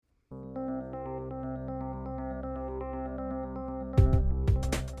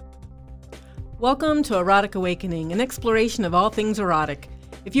Welcome to Erotic Awakening, an exploration of all things erotic.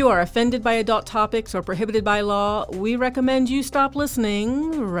 If you are offended by adult topics or prohibited by law, we recommend you stop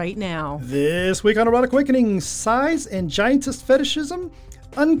listening right now. This week on Erotic Awakening, size and giantess fetishism,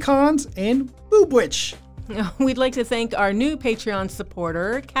 uncons, and boob witch. We'd like to thank our new Patreon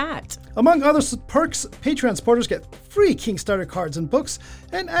supporter, Kat. Among other perks, Patreon supporters get free Kickstarter cards and books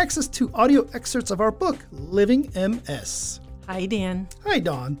and access to audio excerpts of our book, Living MS. Hi, Dan. Hi,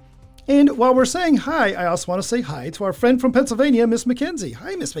 Dawn. And while we're saying hi, I also want to say hi to our friend from Pennsylvania, Miss Mackenzie.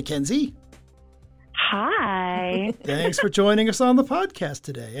 Hi, Miss Mackenzie. Hi. Thanks for joining us on the podcast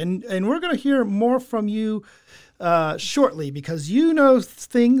today. And we're going to hear more from you shortly because you know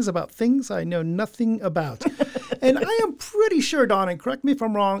things about things I know nothing about. And I am pretty sure, Dawn, and correct me if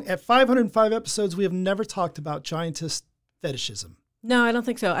I'm wrong, at 505 episodes, we have never talked about giantess fetishism. No, I don't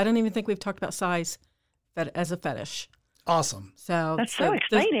think so. I don't even think we've talked about size as a fetish. Awesome. So That's so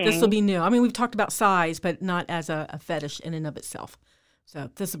exciting. This will be new. I mean, we've talked about size, but not as a fetish in and of itself. So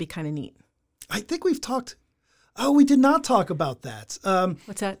this will be kind of neat. I think we've talked. Oh, we did not talk about that.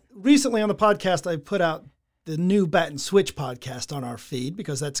 What's that? Recently on the podcast, I put out the new Bat and Switch podcast on our feed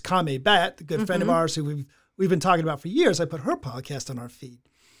because that's Kame Bat, the good friend of ours who we've been talking about for years. I put her podcast on our feed.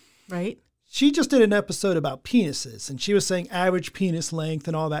 Right. She just did an episode about penises, and she was saying average penis length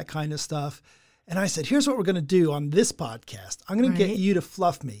and all that kind of stuff. And I said, here's what we're going to do on this podcast. I'm going to get you to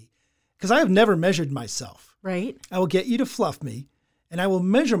fluff me because I have never measured myself. Right. I will get you to fluff me, and I will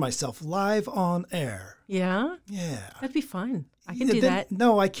measure myself live on air. Yeah? Yeah. That'd be fun. I can do that.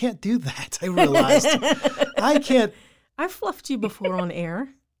 No, I can't do that. I realized. I can't. I've fluffed you before on air.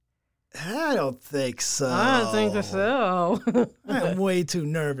 I don't think so. I don't think so. I'm way too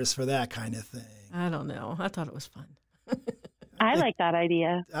nervous for that kind of thing. I don't know. I thought it was fun. I like that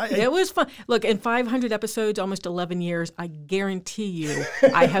idea. It was fun. Look, in 500 episodes, almost 11 years, I guarantee you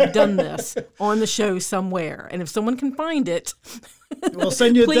I have done this on the show somewhere. And if someone can find it, we'll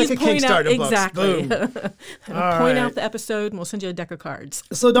send you a deck of Kickstarter books. Exactly. Boom. Point out the episode and we'll send you a deck of cards.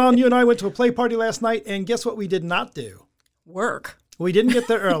 So, Dawn, you and I went to a play party last night, and guess what we did not do? Work. We didn't get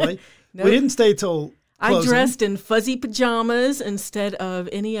there early. Nope. We didn't stay till closing. I dressed in fuzzy pajamas instead of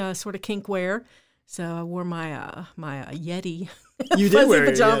any sort of kink wear. So I wore my Yeti you did wear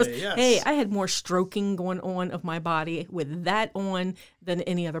pajamas. Yeti, yes. Hey, I had more stroking going on of my body with that on than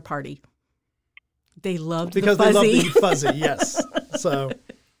any other party. They loved because the fuzzy. They love the fuzzy, yes. So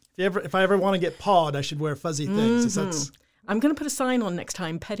if I ever want to get pawed, I should wear fuzzy things. That's... I'm going to put a sign on next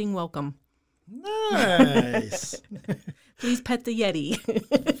time, petting welcome. Nice. Please pet the Yeti.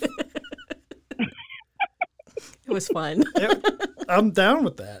 It was fun. I'm down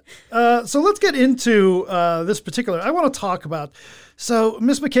with that. So let's get into this particular. I want to talk about. So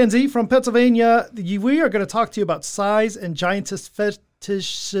Miss Mackenzie from Pennsylvania, we are going to talk to you about size and giantess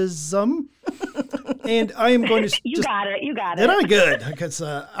fetishism. And I am going to. You got it. Did I? Good. Because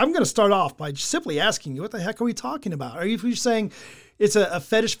I'm going to start off by simply asking you, what the heck are we talking about? Are you saying it's a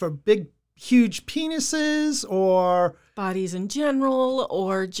fetish for big, huge penises or bodies in general,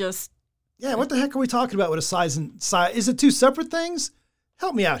 or just? Yeah, what the heck are we talking about with a size and size? Is it two separate things?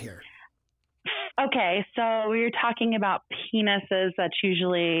 Help me out here. Okay, so we were talking about penises. That's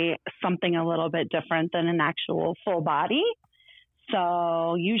usually something a little bit different than an actual full body.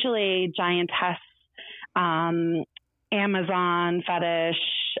 So usually giantess, Amazon fetish,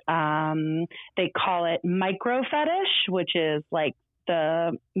 they call it micro fetish, which is like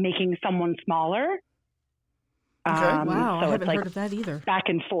the making someone smaller. Okay. Wow, so I haven't like heard of that either. Back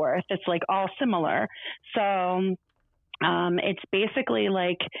and forth. It's like all similar. So it's basically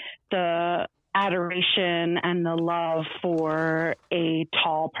like the adoration and the love for a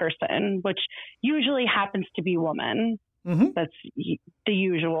tall person, which usually happens to be woman. Mm-hmm. That's the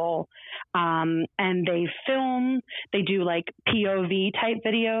usual. And they do like POV type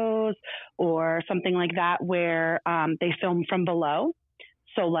videos or something like that where they film from below.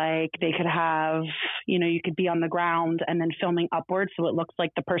 So like they could have, you could be on the ground and then filming upwards. So it looks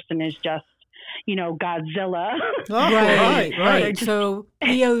like the person is just, Godzilla. Oh, right. So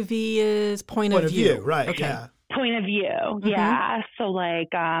POV is point of view. Right. Okay. Yeah. Point of view. Mm-hmm. Yeah. So like,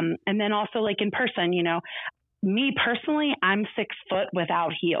 and then also like in person, me personally, I'm 6 foot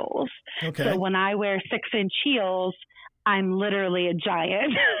without heels. Okay. So when I wear 6-inch heels, I'm literally a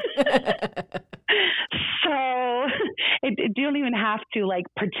giant. So you don't even have to like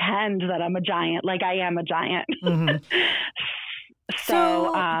pretend that I'm a giant. Like I am a giant. Mm-hmm.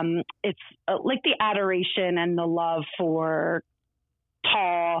 So it's like the adoration and the love for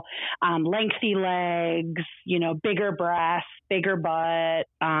tall, lengthy legs, bigger breasts, bigger butt,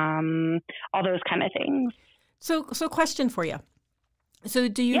 all those kind of things. So question for you. So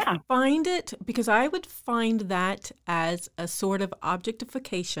do you Yeah. find it, because I would find that as a sort of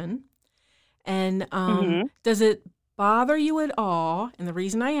objectification, and hmm does it bother you at all? And the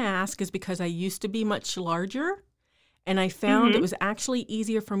reason I ask is because I used to be much larger, and I found it hmm was actually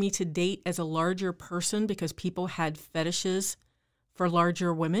easier for me to date as a larger person because people had fetishes for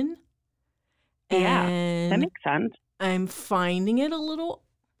larger women. Yeah, that And makes sense. I'm finding it a little,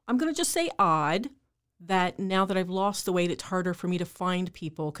 I'm going to just say odd, that now that I've lost the weight, it's harder for me to find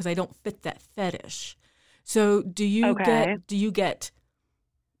people because I don't fit that fetish. So Okay. do you get,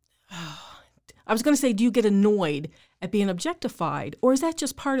 I was going to say, do you get annoyed at being objectified? Or is that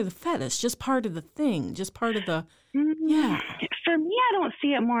just part of the fetish, just part of the thing, just part of the, Mm, yeah. For me, I don't see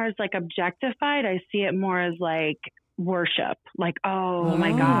it more as like objectified. I see it more as like worship. Like, oh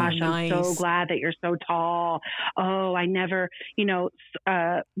my Oh, gosh, I'm so nice. glad that you're so tall. Oh, I never,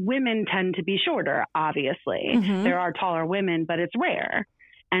 women tend to be shorter, obviously. Mm-hmm. There are taller women, but it's rare.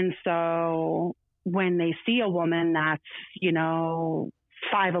 And so when they see a woman that's,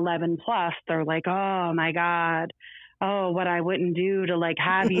 5'11" plus, they're like, oh my God. Oh, what I wouldn't do to like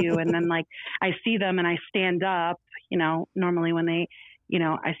have you. And then like I see them and I stand up, normally when they,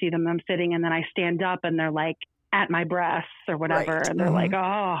 I see them, I'm sitting and then I stand up and they're like at my breasts or whatever. Right. And they're like,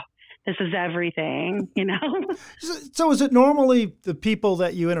 oh, this is everything, So is it normally the people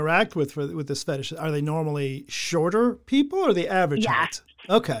that you interact with with this fetish, are they normally shorter people or the average Yes. height?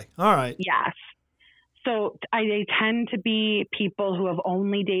 Okay. All right. Yes. So they tend to be people who have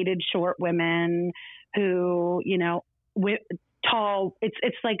only dated short women who, tall.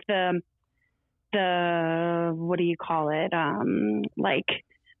 It's like the what do you call it? Like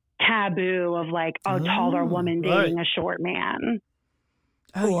taboo of like a taller woman dating a short man.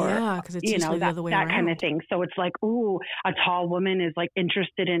 Oh, Or, yeah, because it's usually the other way that around. kind of thing. So it's like, ooh, a tall woman is like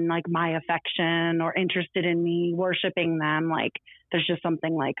interested in like my affection or interested in me worshiping them. Like there's just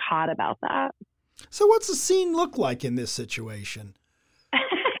something like hot about that. So what's the scene look like in this situation?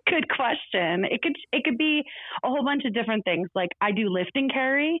 Good question. It could be a whole bunch of different things. Like I do lift and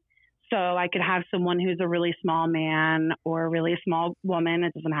carry. So I could have someone who's a really small man or a really small woman.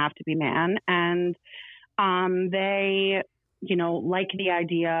 It doesn't have to be man. And they, like the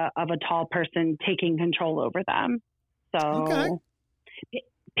idea of a tall person taking control over them. So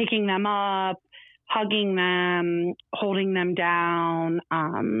picking them up, hugging them, holding them down.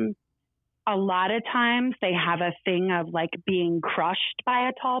 A lot of times they have a thing of like being crushed by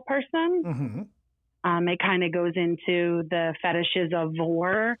a tall person. Mm-hmm. It kind of goes into the fetishes of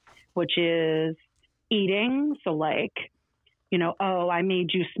vor, which is eating. So like, oh, I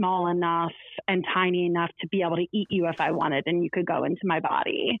made you small enough and tiny enough to be able to eat you if I wanted, and you could go into my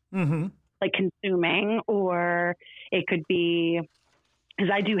body, Mm-hmm. like consuming. Or it could be,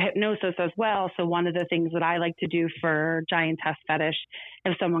 because I do hypnosis as well. So one of the things that I like to do for giantess fetish,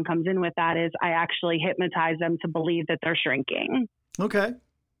 if someone comes in with that, is I actually hypnotize them to believe that they're shrinking. Okay.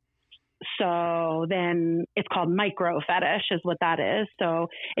 So then it's called micro fetish is what that is. So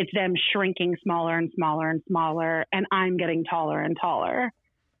it's them shrinking smaller and smaller and smaller, and I'm getting taller and taller.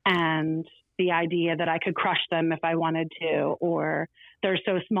 And the idea that I could crush them if I wanted to, or they're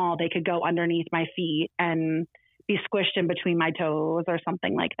so small they could go underneath my feet and be squished in between my toes or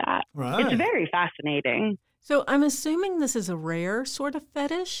something like that. Right. It's very fascinating. So I'm assuming this is a rare sort of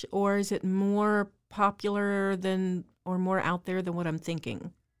fetish, or is it more popular than, or more out there than what I'm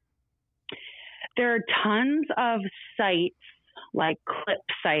thinking? There are tons of sites, like clip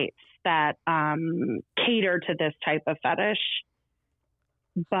sites, that cater to this type of fetish.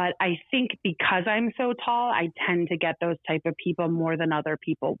 But I think because I'm so tall, I tend to get those type of people more than other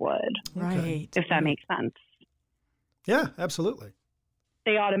people would, Right. if that makes sense. Yeah, absolutely.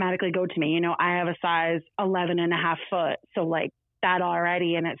 They automatically go to me. I have a size 11 and a half foot. So like that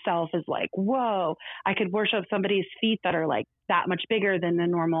already in itself is like, whoa, I could worship somebody's feet that are like that much bigger than the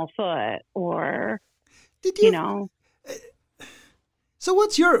normal foot, or, Did you, So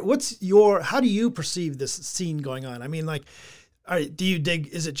what's your, how do you perceive this scene going on? I mean, like, do you dig,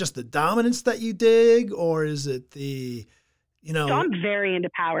 is it just the dominance that you dig, or is it the, So I'm very into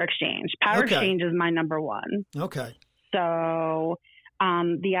power exchange. Power exchange is my number one. Okay. So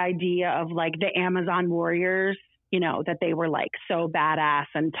the idea of like the Amazon warriors, that they were like so badass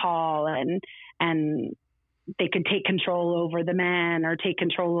and tall and they could take control over the men or take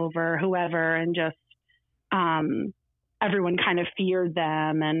control over whoever, and just everyone kind of feared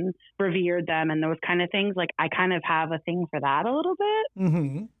them and revered them and those kind of things. Like I kind of have a thing for that a little bit.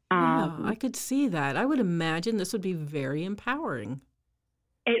 Mm-hmm. Yeah, I could see that. I would imagine this would be very empowering.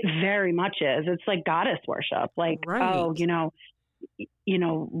 It very much is. It's like goddess worship. Like, Right. oh, you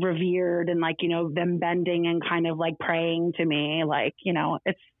know, revered and like, you know, them bending and kind of like praying to me. Like, you know,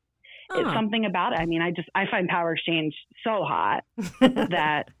 it's something about it. I mean, I find Power Exchange so hot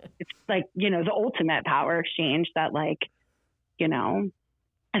that it's like, you know, the ultimate power exchange that like, you know,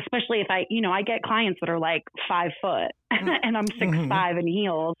 especially if I get clients that are like 5 foot and I'm 6'5" in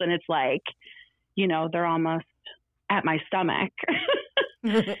heels, and it's like, you know, they're almost at my stomach.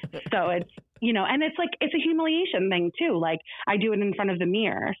 So it's, you know, and it's like, it's a humiliation thing too. Like I do it in front of the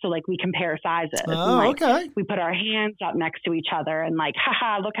mirror. So like we compare sizes. Oh, like, okay. We put our hands up next to each other and like,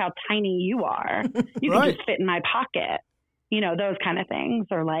 haha, look how tiny you are. You Right. can just fit in my pocket. You know, those kind of things.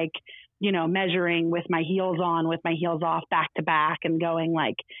 Or like, you know, measuring with my heels on, with my heels off, back to back, and going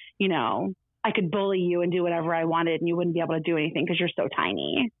like, you know, I could bully you and do whatever I wanted and you wouldn't be able to do anything because you're so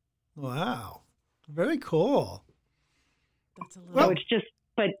tiny. Wow. Very cool. That's a little. So it's just,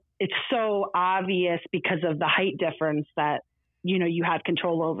 but it's so obvious because of the height difference that, you know, you had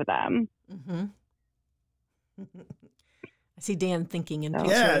control over them. Mm-hmm. I see Dan thinking and Oh.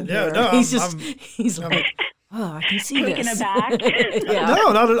 picturing Yeah, here. no, He's like, oh, I can see Taking this. it back. Yeah.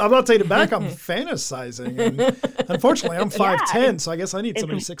 No, I'm not taking it back. I'm fantasizing. And unfortunately, I'm 5'10", so I guess I need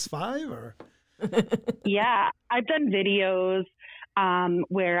somebody 6'5" or. Yeah, I've done videos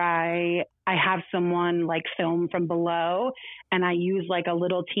where I have someone like film from below, and I use like a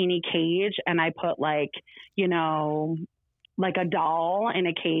little teeny cage, and I put like, you know, like a doll in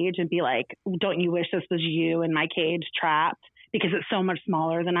a cage and be like, don't you wish this was you in my cage trapped? Because it's so much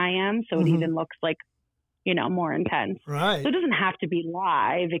smaller than I am. So it even looks like, you know, more intense. Right. So it doesn't have to be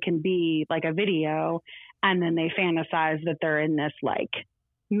live. It can be like a video, and then they fantasize that they're in this like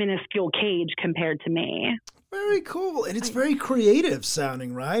minuscule cage compared to me. Very cool. And it's very creative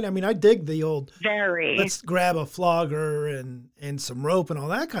sounding, right? I mean, I dig the old, Very. let's grab a flogger and some rope and all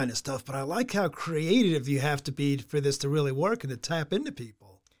that kind of stuff. But I like how creative you have to be for this to really work and to tap into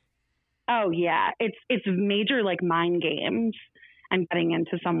people. Oh yeah. It's major like mind games and getting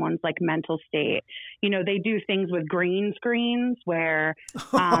into someone's like mental state. You know, they do things with green screens where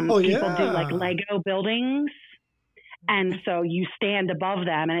people do like Lego buildings. And so you stand above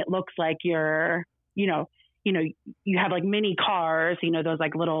them and it looks like you're, you know, you have like mini cars, you know, those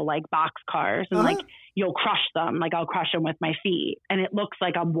like little like box cars, and like you'll crush them. Like I'll crush them with my feet, and it looks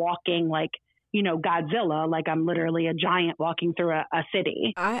like I'm walking like, you know, Godzilla, like I'm literally a giant walking through a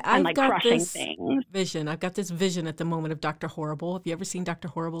city and like got crushing this things. vision. I've got this vision at the moment of Dr. Horrible. Have you ever seen Dr.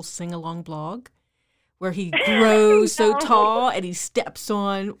 Horrible's sing-along blog? Where he grows so tall and he steps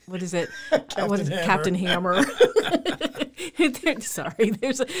on, what is it? Captain Hammer. Sorry,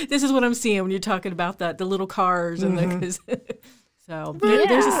 this is what I'm seeing when you're talking about that, the little cars and so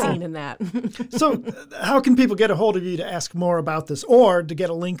there's a scene in that. So how can people get a hold of you to ask more about this or to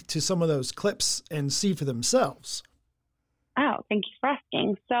get a link to some of those clips and see for themselves? Oh, thank you for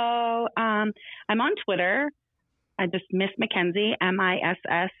asking. So I'm on Twitter. I just Miss Mackenzie,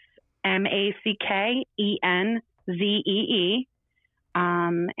 MissMackenzee.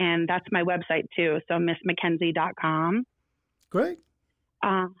 And that's my website too. So missmackenzie.com. Great.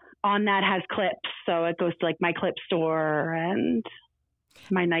 On that has clips. So it goes to like my clip store and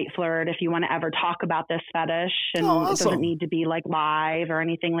my night flirt if you want to ever talk about this fetish. And awesome. It doesn't need to be like live or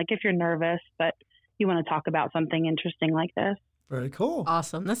anything. Like if you're nervous, but you want to talk about something interesting like this. Very cool.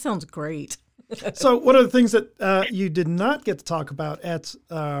 Awesome. That sounds great. So one of the things that you did not get to talk about at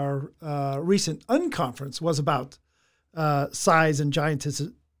our recent unconference was about size and giantess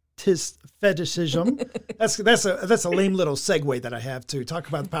fetishism. That's a lame little segue that I have to talk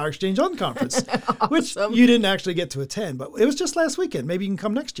about the Power Exchange Unconference, which you didn't actually get to attend, but it was just last weekend. Maybe you can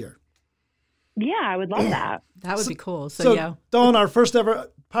come next year. Yeah, I would love that. That would be cool. So yeah. Dawn, our first ever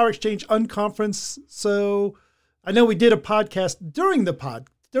Power Exchange Unconference. So I know we did a podcast during the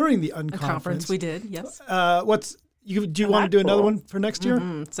unconference. We did, yes. Do you want to do another one for next year?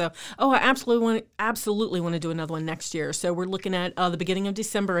 So, I absolutely want to do another one next year. So we're looking at the beginning of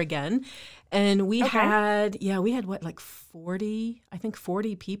December again, and we had what, like 40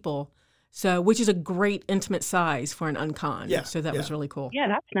 people. So, which is a great intimate size for an uncon. Yeah, so that was really cool. Yeah,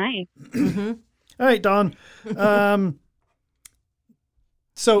 that's nice. All right, Dawn.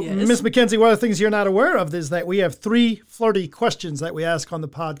 So, Yes. Miss Mackenzie, one of the things you're not aware of is that we have 3 flirty questions that we ask on the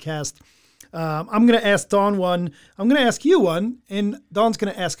podcast. I'm going to ask Dawn one. I'm going to ask you one, and Dawn's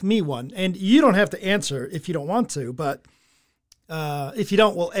going to ask me one. And you don't have to answer if you don't want to, but if you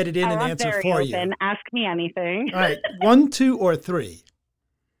don't, we'll edit in and answer for open. you. Ask me anything. All right, 1, 2, or 3.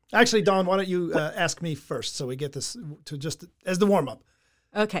 Actually, Dawn, why don't you ask me first so we get this to just as the warm up.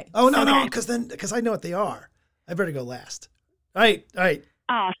 Okay. Oh no, because I know what they are. I better go last. All right.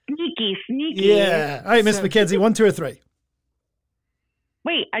 Oh, sneaky. Yeah. All right, Miss Mackenzie, 1, 2, or 3.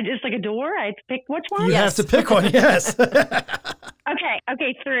 Wait, I just like a door? I have to pick which one? You have to pick one, yes.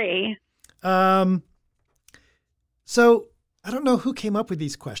 Okay, 3. So I don't know who came up with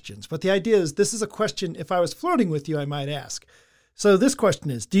these questions, but the idea is this is a question, if I was flirting with you, I might ask. So this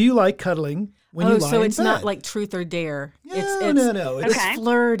question is, do you like cuddling when you lie so in it's bed? not like truth or dare. No. It's Okay.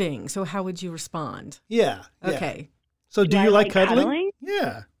 flirting. So how would you respond? Yeah. Okay. So do I you like like cuddling? cuddling?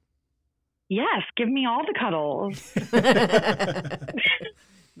 Yeah. Yes, give me all the cuddles.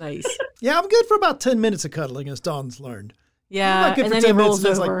 Nice. Yeah, I'm good for about 10 minutes of cuddling, as Dawn's learned. I'm Yeah, not good and for then he 10 minutes rolls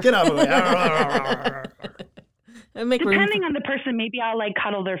and it's over. like, get out of the way. And make room. Depending on the person, maybe I'll like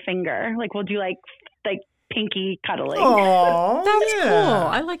cuddle their finger. Like we'll do like pinky cuddling. Aw, That's yeah. cool.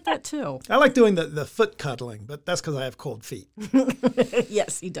 I like that too. I like doing the foot cuddling, but that's because I have cold feet.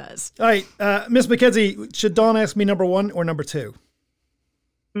 Yes, he does. All right, Miss McKenzie, should Dawn ask me number 1 or number 2?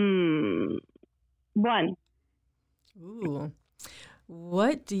 1. Ooh.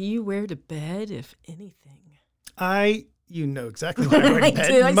 What do you wear to bed, if anything? You know exactly what I wear I in bed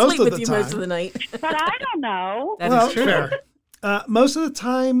do. I most sleep of with the you time. most of the night. But I don't know. That is Well, true. fair. Most of the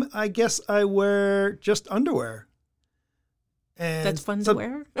time, I guess I wear just underwear. And That's fun to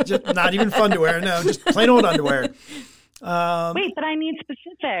wear? Just, not even fun to wear, no, just plain old underwear. Wait, but I need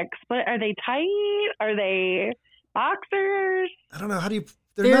specifics. But are they tight? Are they boxers? I don't know, how do you...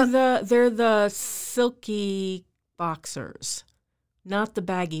 They're not... They're the silky boxers, not the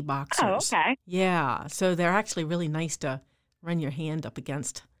baggy boxers. Oh, okay. Yeah, so they're actually really nice to run your hand up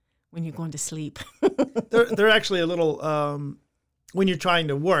against when you're going to sleep. They're actually a little... when you're trying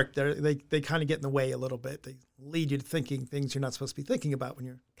to work, they kind of get in the way a little bit. They lead you to thinking things you're not supposed to be thinking about when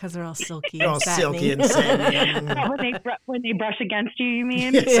you're... Because they're all silky They're and all satiny. silky and sandy. When they brush against you, you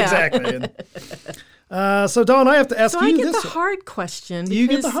mean? Yes, Yeah. exactly. And, so, Dawn, I have to ask So I you get this. the hard question. You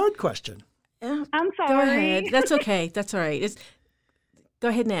get because- the hard question. I'm Go sorry. ahead. That's okay. That's all right. Go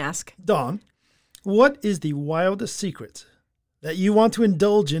ahead and ask. Dawn, what is the wildest secret that you want to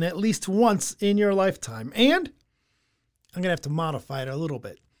indulge in at least once in your lifetime? And I'm going to have to modify it a little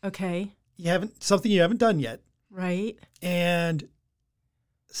bit. Okay. Something you haven't done yet. Right. And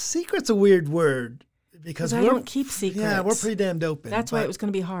secret's a weird word because I don't keep secrets. Yeah, we're pretty damned open. That's why it was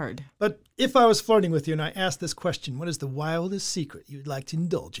going to be hard. But if I was flirting with you and I asked this question, what is the wildest secret you'd like to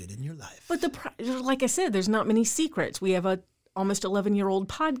indulge in your life? But like I said, there's not many secrets. We have a almost 11-year-old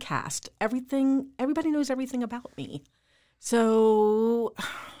podcast. Everybody knows everything about me. So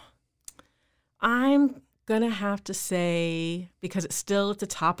I'm going to have to say, because it's still at the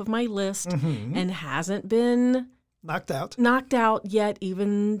top of my list and hasn't been knocked out yet,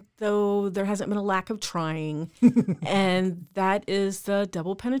 even though there hasn't been a lack of trying, and that is the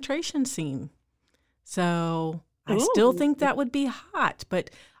double penetration scene. So I still think that would be hot, but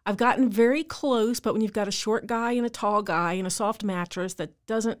I've gotten very close. But when you've got a short guy and a tall guy and a soft mattress, that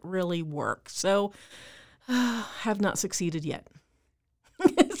doesn't really work. So have not succeeded yet.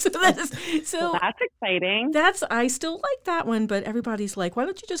 So that's exciting. I still like that one, but everybody's like, why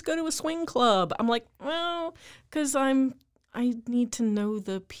don't you just go to a swing club? I'm like, well, because I need to know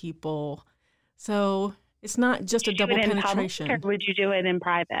the people. So it's not just a double penetration. Or would you do it in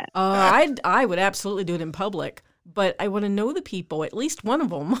private? I would absolutely do it in public, but I want to know the people, at least one of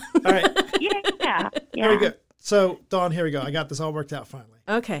them. All right. Yeah. Here we go. So, Dawn, here we go. I got this all worked out finally.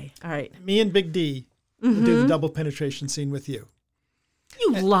 Okay. All right. Me and Big D will do the double penetration scene with you.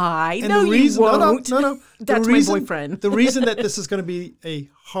 You lie. And No, the reason, you won't. No. That's The my reason- boyfriend. The reason that this is going to be a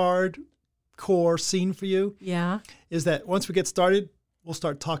hardcore scene for you Yeah. is that once we get started, we'll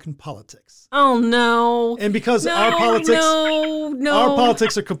start talking politics. Oh, no. And because No, our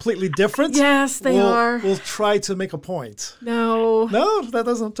politics are completely different. Yes, they are. We'll try to make a point. No. No, that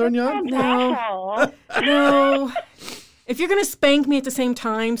doesn't turn you on? No. No. If you're going to spank me at the same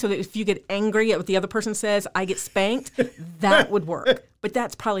time so that if you get angry at what the other person says, I get spanked, that would work. But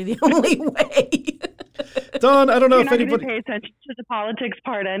that's probably the only way. Dawn, I don't know You're if not going anybody... to pay attention to the politics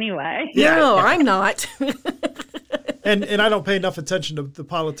part anyway. Yeah, no, yeah. I'm not. And I don't pay enough attention to the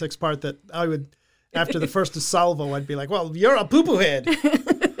politics part that I would, after the first salvo, I'd be like, well, you're a poo-poo head.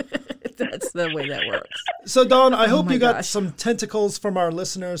 That's the way that works. So, Dawn, I hope my you got gosh. some tentacles from our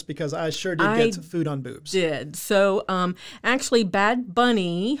listeners because I sure did I get some food on boobs. Did. So, actually, Bad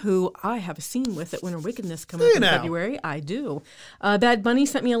Bunny, who I have a scene with at Winter Wickedness coming up in now. February. I do. Bad Bunny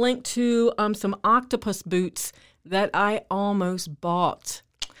sent me a link to some octopus boots that I almost bought.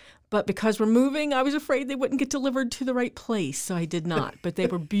 But because we're moving, I was afraid they wouldn't get delivered to the right place, so I did not. But they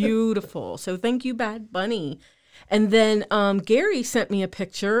were beautiful. So thank you, Bad Bunny. And then Gary sent me a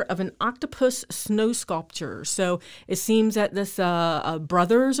picture of an octopus snow sculpture. So it seems that this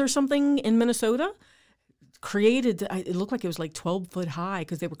Brothers or something in Minnesota created, it looked like it was like 12 foot high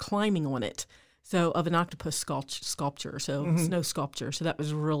because they were climbing on it. So of an octopus sculpture, so snow sculpture. So that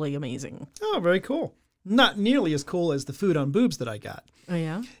was really amazing. Oh, very cool. Not nearly as cool as the food on boobs that I got. Oh,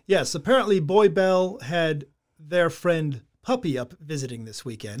 yeah? Yes, apparently Boy Bell had their friend Puppy up visiting this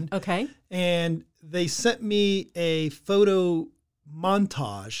weekend. Okay. And they sent me a photo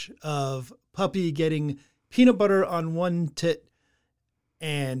montage of Puppy getting peanut butter on one tit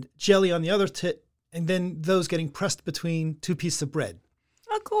and jelly on the other tit, and then those getting pressed between two pieces of bread.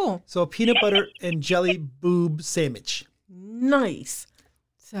 Oh, cool. So a peanut butter and jelly boob sandwich. Nice.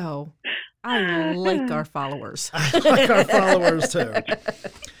 So I like our followers. I like our followers too.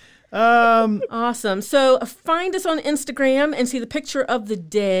 Awesome. So find us on Instagram and see the picture of the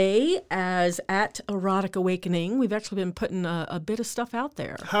day as at Erotic Awakening. We've actually been putting a bit of stuff out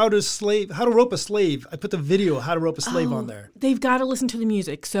there. How to rope a slave. I put the video of how to rope a slave on there. They've got to listen to the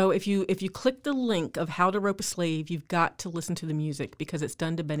music. So if you click the link of how to rope a slave, you've got to listen to the music because it's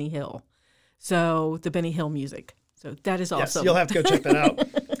done to Benny Hill. So the Benny Hill music. So that is awesome. Yes, you'll have to go check that out.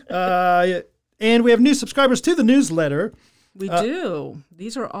 And we have new subscribers to the newsletter. We do.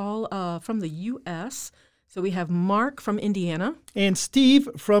 These are all from the U.S. So we have Mark from Indiana. And Steve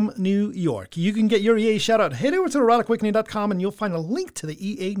from New York. You can get your EA shout-out. Head over to eroticawakening.com and you'll find a link to the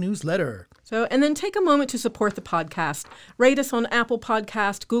EA newsletter. So, and then take a moment to support the podcast. Rate us on Apple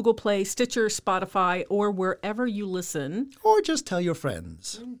Podcast, Google Play, Stitcher, Spotify, or wherever you listen. Or just tell your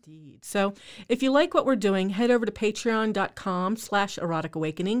friends. Indeed. So if you like what we're doing, head over to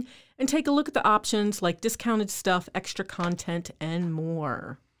patreon.com/eroticawakening and take a look at the options like discounted stuff, extra content, and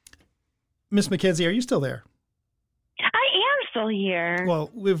more. Miss Mackenzie, are you still there? I am still here. Well,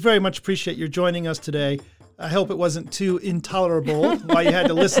 we very much appreciate your joining us today. I hope it wasn't too intolerable while you had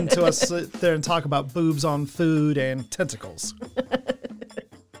to listen to us sit there and talk about boobs on food and tentacles.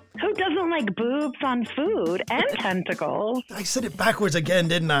 Who doesn't like boobs on food and tentacles? I said it backwards again,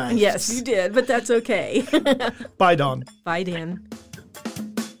 didn't I? Yes, you did, but that's okay. Bye, Dawn. Bye, Dan.